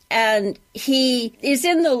City, and he is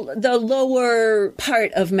in the lower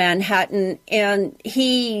part of Manhattan, and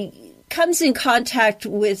he comes in contact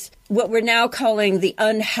with what we're now calling the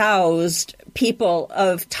unhoused people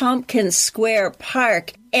of Tompkins Square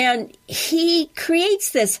Park. And he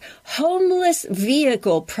creates this homeless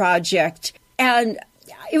vehicle project. And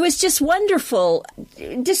it was just wonderful.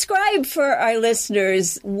 Describe for our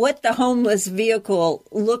listeners what the homeless vehicle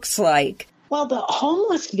looks like. Well, the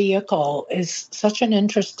homeless vehicle is such an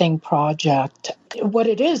interesting project. What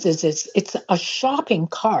it is it's a shopping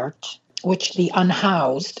cart, which the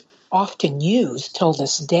unhoused often use till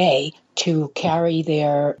this day to carry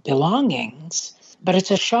their belongings. But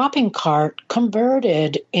it's a shopping cart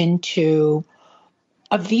converted into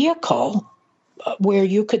a vehicle where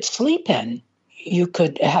you could sleep in.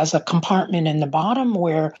 It has a compartment in the bottom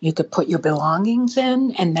where you could put your belongings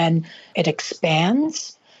in, and then it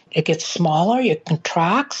expands. It gets smaller, it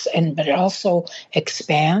contracts, but it also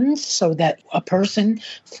expands so that a person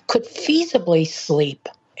could feasibly sleep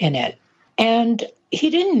in it. And he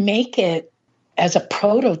didn't make it as a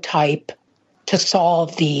prototype to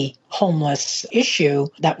solve the homeless issue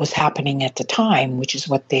that was happening at the time, which is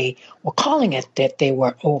what they were calling it, that there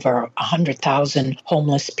were over 100,000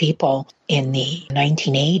 homeless people in the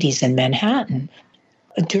 1980s in Manhattan.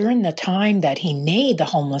 During the time that he made the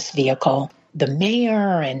homeless vehicle, the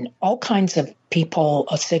mayor and all kinds of people,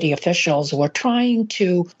 city officials, were trying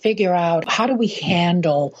to figure out, how do we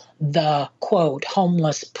handle the, quote,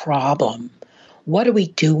 homeless problem? What do we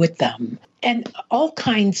do with them? And all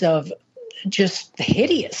kinds of just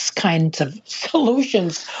hideous kinds of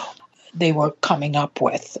solutions they were coming up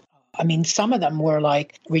with. I mean, some of them were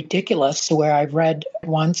like ridiculous, where I read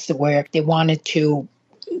once where they wanted to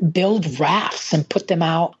build rafts and put them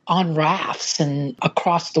out on rafts and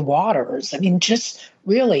across the waters. I mean, just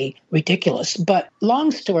really ridiculous. But long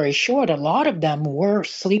story short, a lot of them were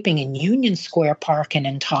sleeping in Union Square Park and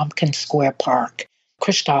in Tompkins Square Park.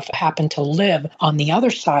 Christoph happened to live on the other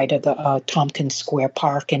side of the Tompkins Square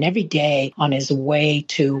Park, and every day on his way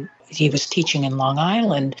he was teaching in Long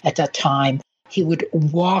Island at that time, he would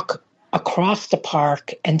walk across the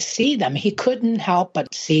park and see them. He couldn't help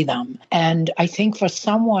but see them. And I think for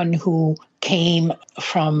someone who came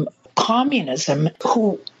from communism,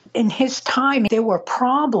 who in his time, there were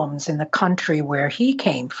problems in the country where he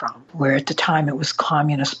came from, where at the time it was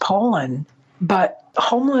communist Poland. But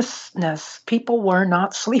homelessness, people were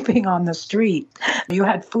not sleeping on the street. You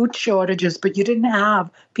had food shortages, but you didn't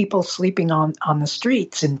have people sleeping on the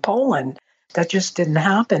streets in Poland. That just didn't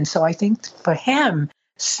happen. So I think for him,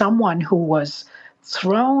 someone who was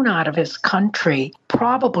thrown out of his country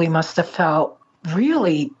probably must have felt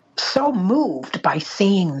really so moved by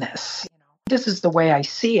seeing this. This is the way I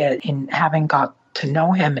see it in having got to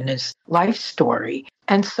know him and his life story.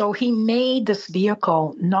 And so he made this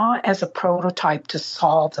vehicle not as a prototype to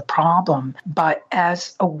solve the problem, but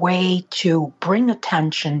as a way to bring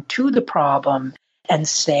attention to the problem and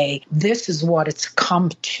say, this is what it's come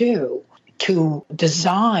to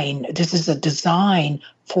design. This is a design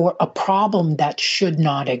for a problem that should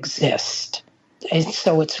not exist. And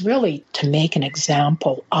so it's really to make an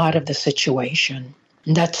example out of the situation.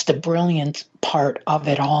 And that's the brilliant part of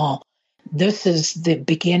it all. This is the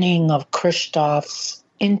beginning of Christoph's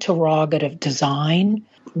interrogative design.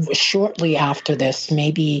 Shortly after this,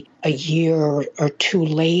 maybe a year or two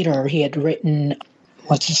later, he had written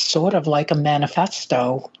what's sort of like a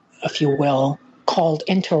manifesto, if you will, called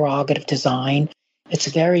Interrogative Design. It's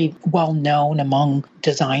very well known among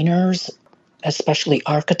designers, especially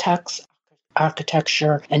architecture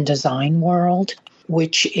and design world,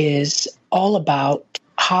 which is all about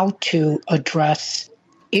how to address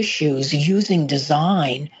issues using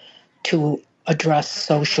design to address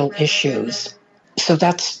social issues. So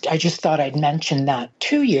I just thought I'd mention that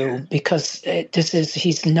to you because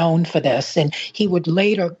he's known for this. And he would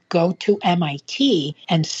later go to MIT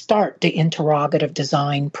and start the interrogative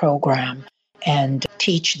design program and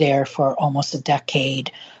teach there for almost a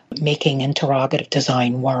decade, making interrogative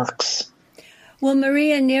design works. Well,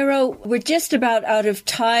 Maria Niro, we're just about out of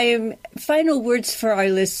time. Final words for our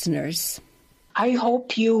listeners. I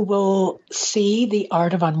hope you will see The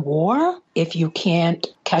Art of Unwar. If you can't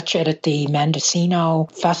catch it at the Mendocino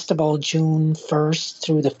Festival, June 1st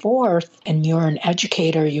through the 4th, and you're an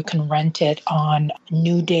educator, you can rent it on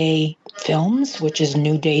New Day Films, which is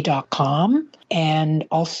newday.com. And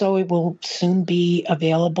also it will soon be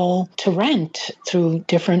available to rent through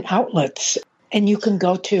different outlets. And you can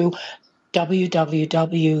go to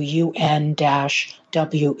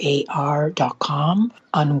www.un-war.com,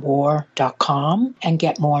 unwar.com, and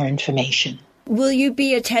get more information. Will you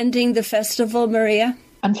be attending the festival, Maria?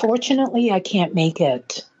 Unfortunately, I can't make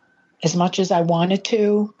it. As much as I wanted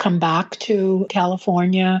to come back to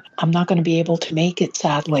California, I'm not going to be able to make it,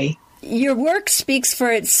 sadly. Your work speaks for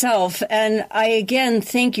itself, and I again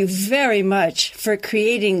thank you very much for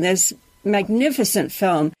creating this magnificent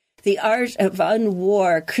film, The Art of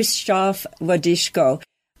Unwar, KRZYSZTOF WODICZKO.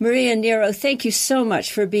 Maria Niro, thank you so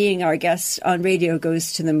much for being our guest on Radio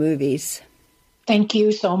Goes to the Movies. Thank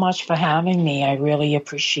you so much for having me. I really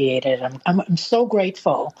appreciate it. I'm so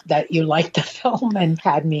grateful that you liked the film and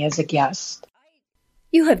had me as a guest.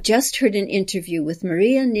 You have just heard an interview with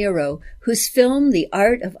Maria Niro, whose film The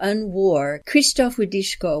Art of Unwar, KRZYSZTOF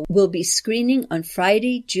WODICZKO, will be screening on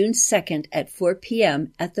Friday, June 2nd at 4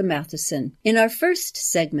 p.m. at the Matheson. In our first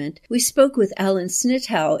segment, we spoke with Alan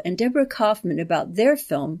Snitow and Deborah Kaufman about their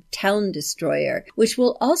film Town Destroyer, which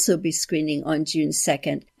will also be screening on June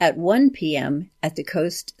 2nd at 1 p.m. at the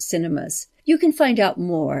Coast Cinemas. You can find out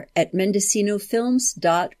more at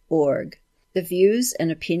mendocinofilms.org. The views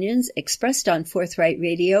and opinions expressed on Forthright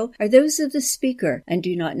Radio are those of the speaker and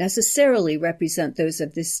do not necessarily represent those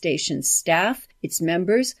of this station's staff, its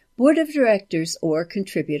members, board of directors, or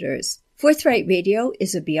contributors. Forthright Radio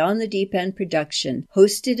is a Beyond the Deep End production,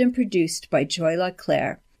 hosted and produced by Joy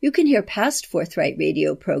LaClaire. You can hear past Forthright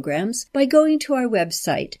Radio programs by going to our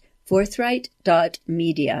website,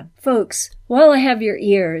 forthright.media. Folks, while I have your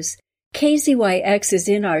ears, KZYX is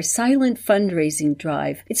in our silent fundraising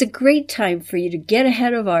drive. It's a great time for you to get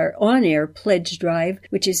ahead of our on-air pledge drive,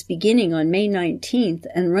 which is beginning on May 19th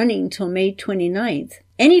and running till May 29th.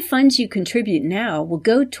 Any funds you contribute now will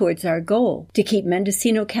go towards our goal to keep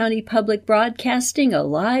Mendocino County Public Broadcasting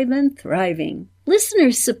alive and thriving.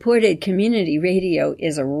 Listener-supported community radio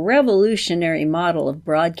is a revolutionary model of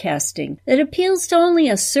broadcasting that appeals to only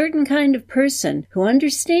a certain kind of person who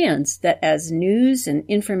understands that as news and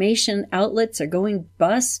information outlets are going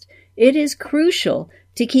bust, it is crucial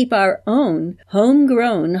to keep our own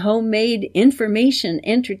homegrown, homemade information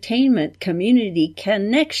entertainment community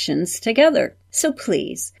connections together. So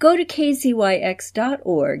please, go to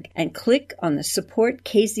kzyx.org and click on the Support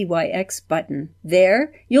KZYX button.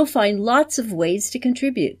 There, you'll find lots of ways to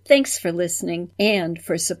contribute. Thanks for listening and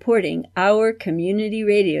for supporting our community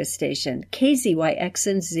radio station,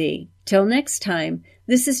 KZYX&Z. Till next time,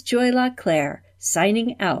 this is Joy LaClaire,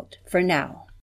 signing out for now.